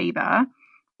to Kiva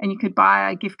and you could buy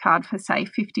a gift card for, say,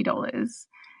 $50.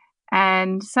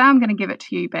 and say I'm going to give it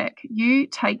to you, Beck. You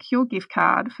take your gift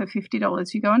card for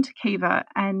 $50, you go onto Kiva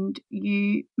and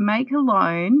you make a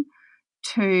loan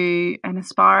to an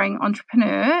aspiring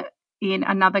entrepreneur in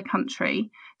another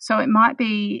country. So it might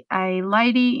be a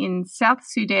lady in South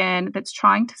Sudan that's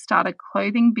trying to start a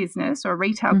clothing business or a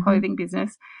retail clothing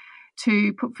business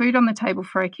to put food on the table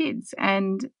for her kids.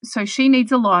 And so she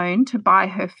needs a loan to buy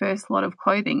her first lot of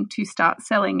clothing to start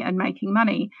selling and making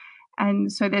money.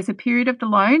 And so there's a period of the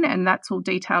loan, and that's all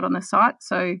detailed on the site.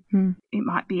 So it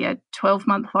might be a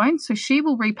 12-month loan. So she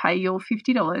will repay your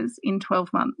 $50 in 12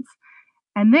 months.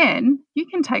 And then you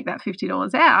can take that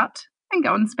 $50 out and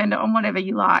go and spend it on whatever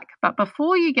you like. But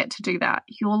before you get to do that,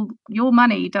 your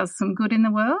money does some good in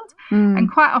the world.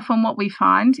 And quite often what we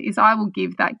find is I will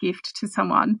give that gift to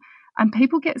someone and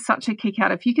people get such a kick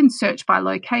out of, you can search by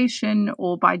location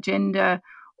or by gender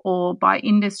or by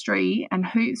industry and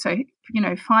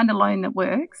find a loan that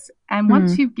works. And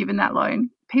once you've given that loan,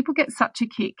 people get such a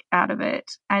kick out of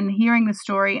it, and hearing the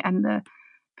story, and the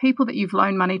people that you've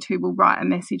loaned money to will write a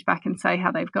message back and say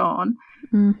how they've gone.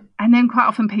 And then quite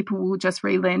often people will just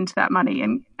re-lend that money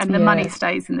and the money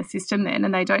stays in the system then,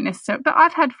 and they don't necessarily. But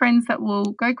I've had friends that will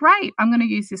go, great, I'm going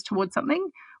to use this towards something.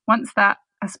 Once that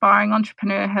aspiring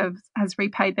entrepreneur has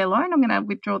repaid their loan, I'm going to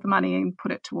withdraw the money and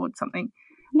put it towards something.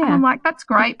 Yeah. And I'm like, that's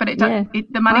great, but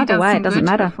the money doesn't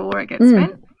matter before it gets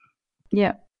spent.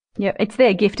 Yeah. Yeah. It's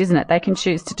their gift, isn't it? They can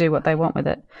choose to do what they want with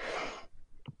it.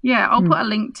 Yeah, I'll put a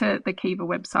link to the Kiva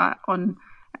website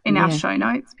in our show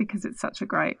notes because it's such a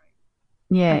great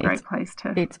place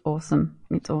to. It's awesome.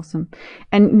 It's awesome.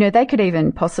 And, they could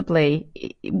even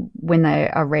possibly, when they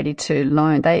are ready to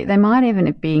loan, they might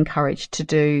even be encouraged to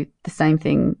do the same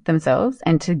thing themselves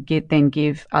and to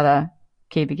give other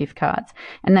Kiva gift cards.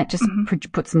 And that just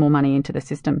puts more money into the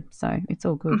system. So it's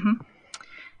all good.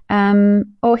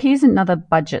 Here's another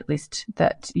budget list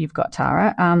that you've got,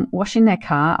 Tara. Washing their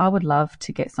car. I would love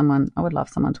someone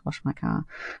to wash my car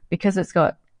because it's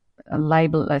got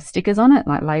stickers on it,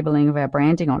 like labeling of our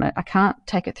branding on it. I can't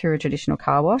take it through a traditional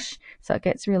car wash, so it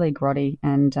gets really grotty,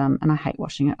 and I hate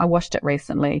washing it. I washed it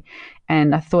recently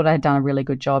and I thought I had done a really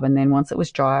good job, and then once it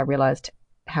was dry I realized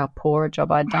how poor a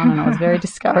job I'd done, and I was very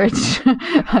discouraged.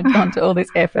 I'd gone to all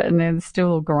this effort and there's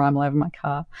still grime all over my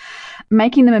car.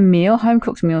 Making them a meal. Home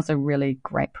cooked meals are really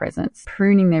great presents.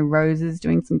 Pruning their roses,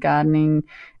 doing some gardening,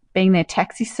 being their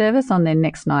taxi service on their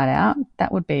next night out.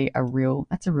 That would be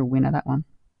that's a real winner, that one.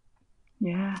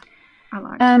 Yeah, I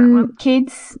like that one.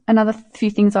 Kids, another few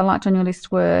things I liked on your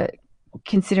list were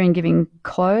considering giving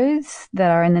clothes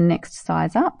that are in the next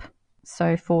size up,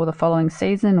 so for the following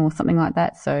season or something like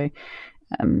that. So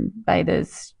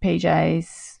bathers,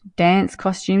 PJs, dance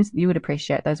costumes. You would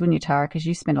appreciate those, wouldn't you, Tara? Because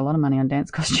you spend a lot of money on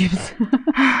dance costumes.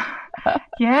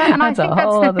 Yeah, and I think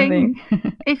that's the thing.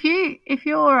 If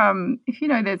you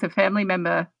know there's a family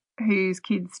member whose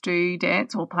kids do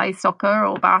dance or play soccer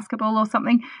or basketball or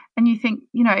something, and you think,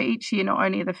 each year not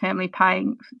only are the family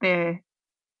paying their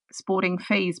sporting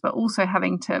fees but also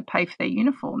having to pay for their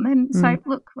uniform, then say,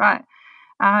 look, right,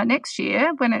 next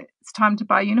year when it's time to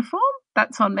buy uniform,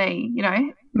 that's on me.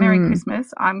 Merry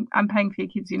Christmas. I'm paying for your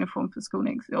kids' uniform for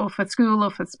school or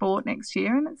for sport next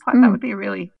year, and it's like that would be a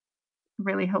really,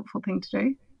 really helpful thing to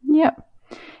do. Yep.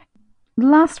 The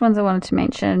last ones I wanted to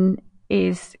mention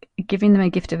is giving them a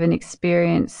gift of an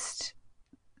experience,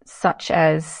 such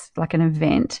as like an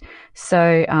event.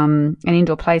 So an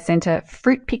indoor play centre,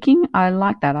 fruit picking. I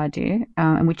like that idea,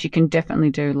 and which you can definitely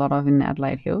do a lot of in the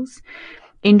Adelaide Hills.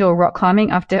 Indoor rock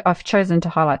climbing. I've chosen to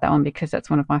highlight that one because that's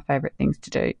one of my favourite things to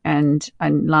do. And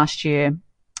last year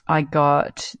I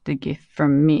got the gift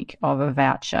from Mick of a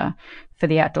voucher for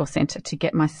the outdoor centre to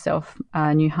get myself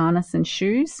a new harness and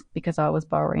shoes because I was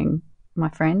borrowing my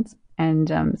friends, and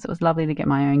so it was lovely to get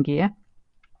my own gear.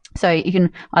 So you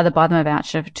can either buy them a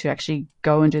voucher to actually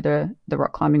go and do the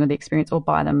rock climbing or the experience, or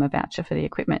buy them a voucher for the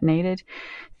equipment needed.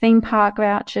 Theme park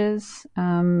vouchers.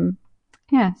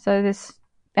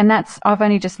 I've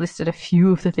only just listed a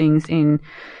few of the things in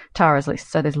Tara's list.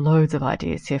 So there's loads of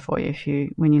ideas here for you.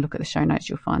 When you look at the show notes,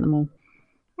 you'll find them all.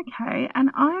 Okay, and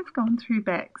I've gone through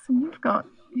Beck's, and you've got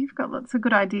lots of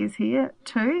good ideas here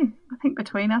too. I think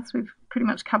between us we've pretty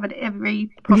much covered every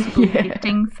possible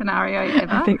gifting scenario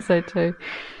ever. I think so too.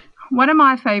 One of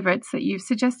my favourites that you've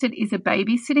suggested is a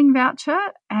babysitting voucher,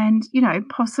 and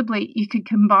possibly you could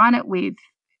combine it with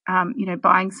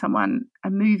buying someone a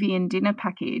movie and dinner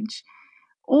package.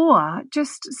 Or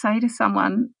just say to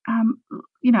someone,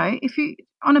 if you're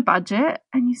on a budget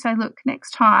and you say, look,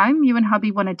 next time you and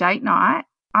hubby want a date night,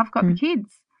 I've got the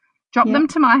kids. Drop them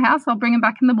to my house. I'll bring them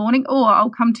back in the morning, or I'll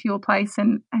come to your place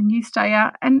and you stay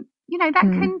out. And,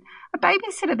 that a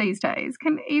babysitter these days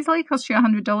can easily cost you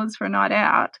 $100 for a night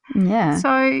out. Yeah.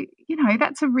 So,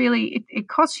 that's it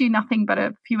costs you nothing but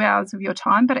a few hours of your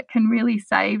time, but it can really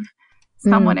save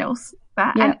someone else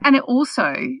that. Yeah. And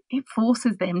it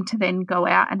forces them to then go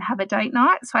out and have a date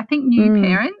night. So I think new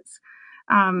parents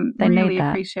they really need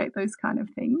that. appreciate those kind of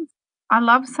things. I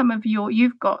love some of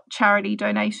you've got charity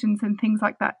donations and things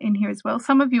like that in here as well.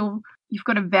 You've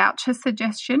got a voucher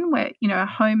suggestion where, a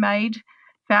homemade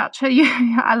voucher.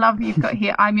 I love you've got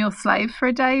here, I'm your slave for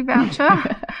a day voucher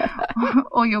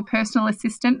or your personal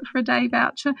assistant for a day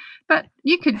voucher. But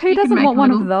who doesn't want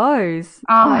one of those?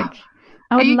 Are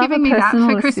you giving me that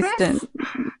for assistant.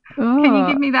 Christmas? Can you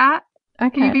give me that? Okay.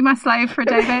 Can you be my slave for a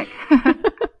day, Beck?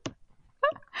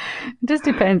 It just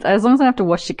depends. As long as I have to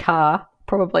wash your car,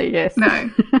 probably yes. No,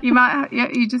 you might. Yeah,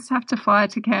 you just have to fly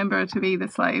to Canberra to be the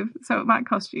slave, so it might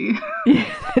cost you.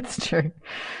 Yeah, that's true.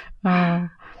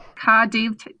 Car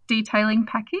detailing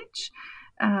package.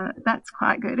 That's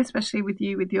quite good, especially with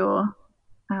your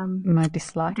my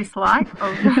dislike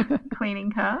of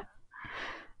cleaning cars.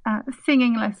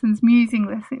 Singing lessons,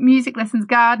 music lessons,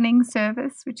 gardening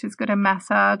service, which has got a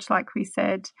massage, like we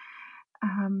said.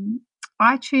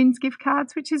 iTunes gift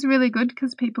cards, which is really good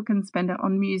because people can spend it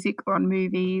on music or on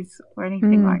movies or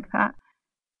anything like that.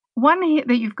 One here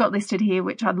that you've got listed here,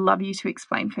 which I'd love you to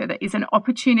explain further, is an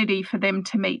opportunity for them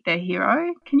to meet their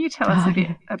hero. Can you tell us a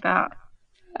bit about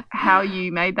how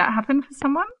you made that happen for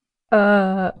someone?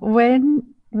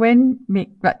 When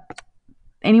Mick,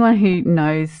 anyone who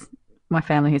knows my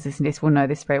family who's listening to this will know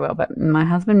this very well, but my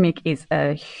husband Mick is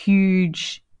a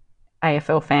huge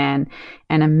AFL fan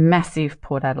and a massive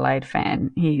Port Adelaide fan.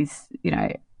 He's,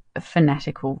 a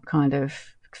fanatical kind of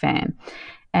fan.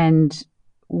 And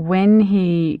when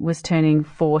he was turning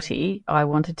 40, I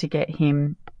wanted to get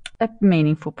him a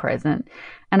meaningful present.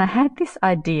 And I had this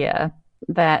idea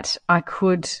that I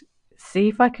could see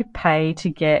if I could pay to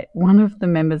get one of the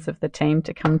members of the team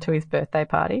to come to his birthday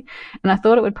party. And I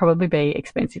thought it would probably be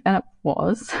expensive, and it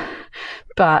was.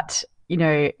 But,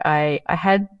 I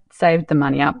had saved the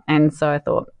money up, and so I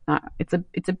thought it's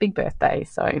a big birthday,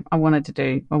 so I wanted to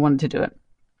do it.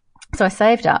 So I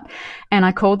saved up and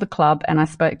I called the club and I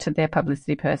spoke to their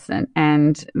publicity person,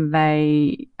 and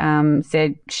they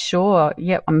said, sure,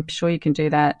 yep, I'm sure you can do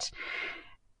that.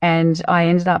 And I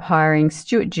ended up hiring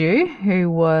Stuart Dew, who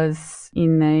was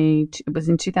it was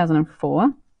in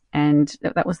 2004. And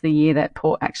that was the year that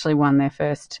Port actually won their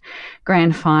first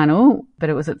grand final, but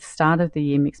it was at the start of the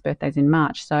year. Mick's birthday's in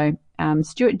March. So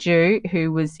Stuart Dew,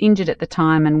 who was injured at the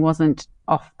time and wasn't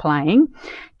off playing,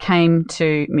 came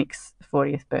to Mick's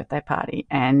 40th birthday party,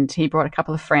 and he brought a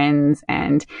couple of friends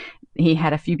and he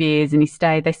had a few beers and he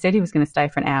stayed. They said he was going to stay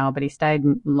for an hour, but he stayed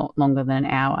a lot longer than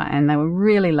an hour, and they were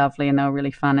really lovely and they were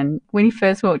really fun. And when he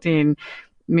first walked in,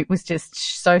 Mick was just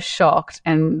so shocked,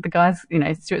 and the guys,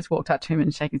 Stuart's walked up to him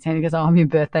and shaking his hand. He goes, "Oh, I'm your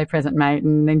birthday present, mate,"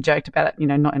 and then joked about it,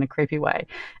 not in a creepy way.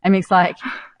 And Mick's like,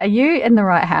 "Are you in the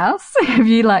right house? Have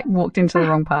you walked into the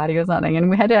wrong party or something?" And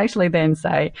we had to actually then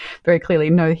say very clearly,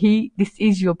 "No, this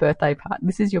is your birthday part.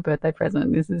 This is your birthday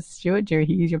present. This is Stuart Dew.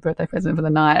 He is your birthday present for the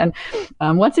night."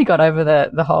 And once he got over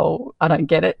the whole "I don't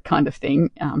get it" kind of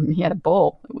thing, he had a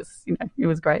ball. It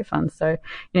was great fun. So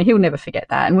he'll never forget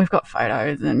that. And we've got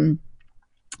photos and.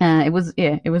 It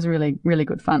was really, really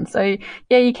good fun. So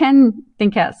yeah, you can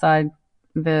think outside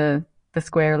the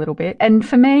square a little bit. And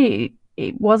for me,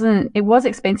 it was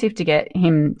expensive to get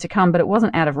him to come, but it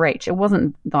wasn't out of reach. It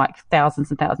wasn't like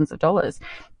thousands and thousands of dollars.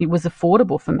 It was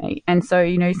affordable for me. And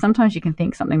so, sometimes you can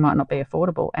think something might not be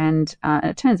affordable, and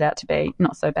it turns out to be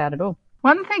not so bad at all.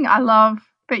 One thing I love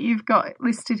that you've got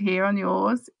listed here on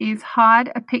yours is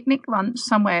hide a picnic lunch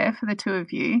somewhere for the two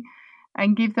of you,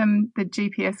 and give them the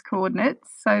GPS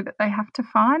coordinates so that they have to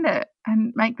find it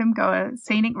and make them go a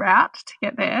scenic route to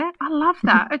get there. I love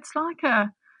that. It's like a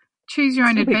choose your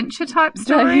own adventure type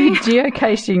story.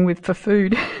 Geocaching for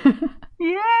food.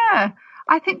 Yeah.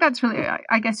 I think that's really,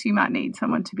 I guess you might need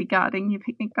someone to be guarding your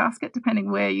picnic basket depending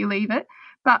where you leave it.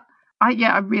 But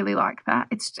I really like that.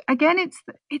 It's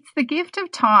the gift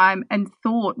of time and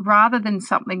thought rather than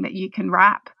something that you can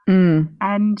wrap.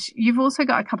 And you've also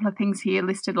got a couple of things here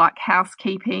listed like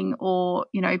housekeeping or,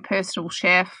 personal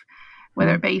chef,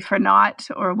 whether it be for a night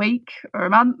or a week or a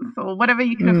month or whatever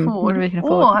you can afford.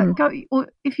 Or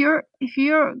if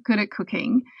you're good at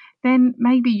cooking, then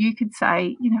maybe you could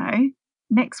say,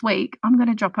 next week I'm going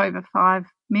to drop over 5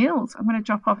 meals. I'm going to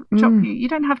drop you. You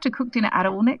don't have to cook dinner at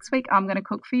all next week. I'm going to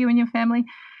cook for you and your family.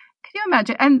 Can you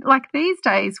imagine? And these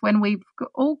days when we've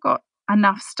all got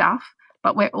enough stuff,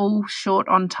 but we're all short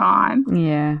on time.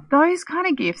 Yeah. Those kind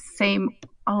of gifts seem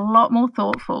a lot more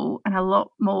thoughtful and a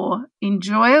lot more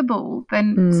enjoyable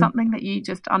than something that you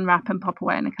just unwrap and pop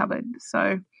away in a cupboard.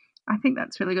 So I think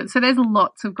that's really good. So there's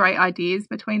lots of great ideas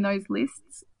between those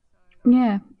lists.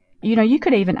 Yeah. You know, you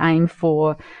could even aim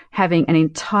for having an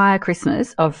entire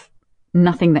Christmas of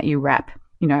nothing that you wrap,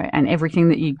 you know, and everything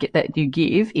that you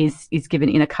give is given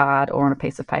in a card or on a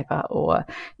piece of paper or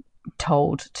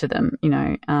told to them, you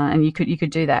know, and you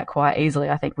could do that quite easily,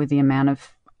 I think, with the amount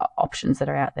of options that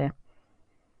are out there.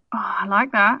 Oh, I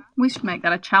like that. We should make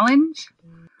that a challenge.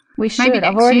 We should. Maybe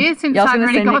next year, since I've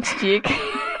already got next year.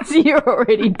 So you're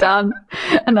already done.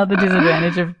 Another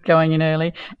disadvantage of going in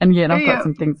early. And I've got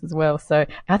some things as well. So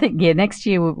I think, next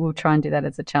year we'll try and do that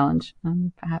as a challenge,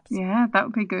 perhaps. Yeah, that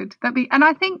would be good. And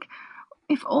I think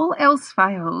if all else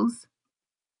fails,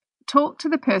 talk to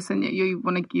the person that you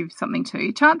want to give something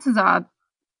to. Chances are,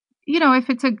 you know, if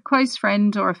it's a close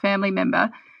friend or a family member,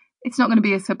 it's not going to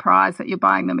be a surprise that you're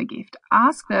buying them a gift.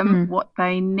 Ask them what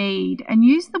they need and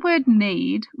use the word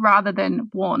need rather than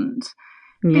want.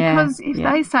 Because if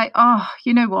they say, oh,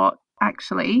 you know what,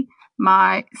 actually,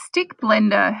 my stick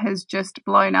blender has just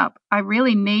blown up. I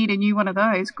really need a new one of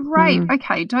those. Great.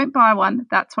 Okay, don't buy one.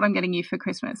 That's what I'm getting you for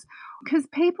Christmas. Because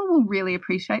people will really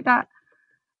appreciate that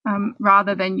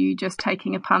rather than you just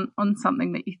taking a punt on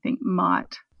something that you think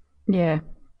might. Yeah,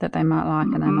 that they might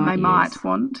like and they might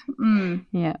want.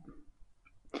 Yeah.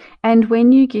 And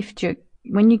when you give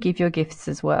your gifts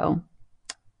as well,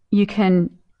 you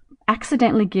can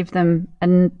accidentally give them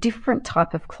a different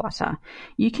type of clutter.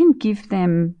 You can give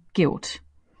them guilt.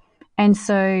 And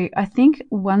so I think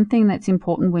one thing that's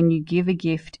important when you give a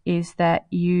gift is that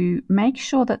you make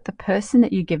sure that the person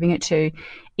that you're giving it to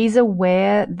is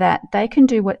aware that they can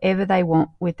do whatever they want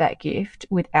with that gift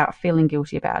without feeling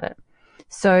guilty about it.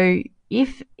 So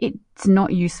if it's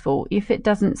not useful, if it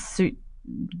doesn't suit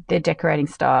their decorating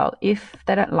style, if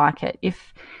they don't like it,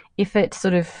 if it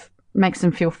sort of makes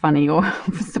them feel funny or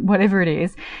whatever it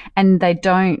is, and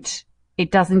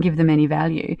it doesn't give them any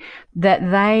value,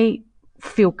 that they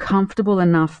feel comfortable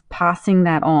enough passing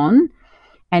that on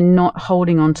and not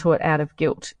holding on to it out of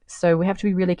guilt. So we have to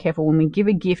be really careful when we give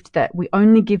a gift that we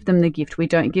only give them the gift. We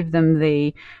don't give them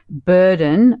the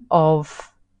burden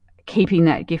of keeping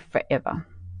that gift forever.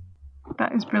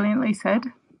 That is brilliantly said.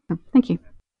 Thank you.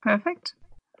 Perfect.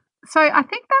 So I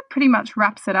think that pretty much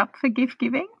wraps it up for gift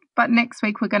giving. But next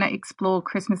week we're going to explore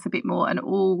Christmas a bit more and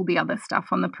all the other stuff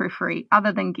on the periphery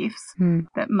other than gifts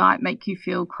that might make you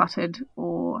feel cluttered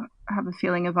or have a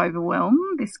feeling of overwhelm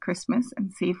this Christmas,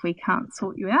 and see if we can't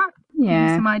sort you out. Yeah.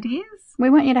 Give you some ideas. We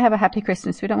want you to have a happy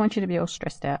Christmas. We don't want you to be all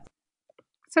stressed out.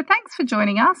 So thanks for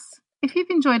joining us. If you've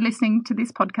enjoyed listening to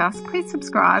this podcast, please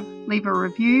subscribe, leave a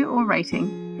review or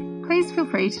rating. Please feel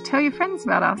free to tell your friends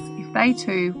about us if they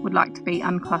too would like to be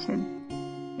uncluttered.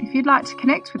 If you'd like to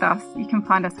connect with us, you can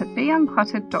find us at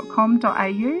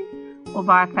beuncluttered.com.au or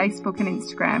via Facebook and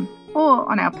Instagram, or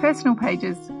on our personal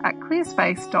pages at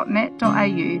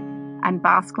clearspace.net.au and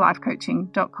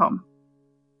basklifecoaching.com.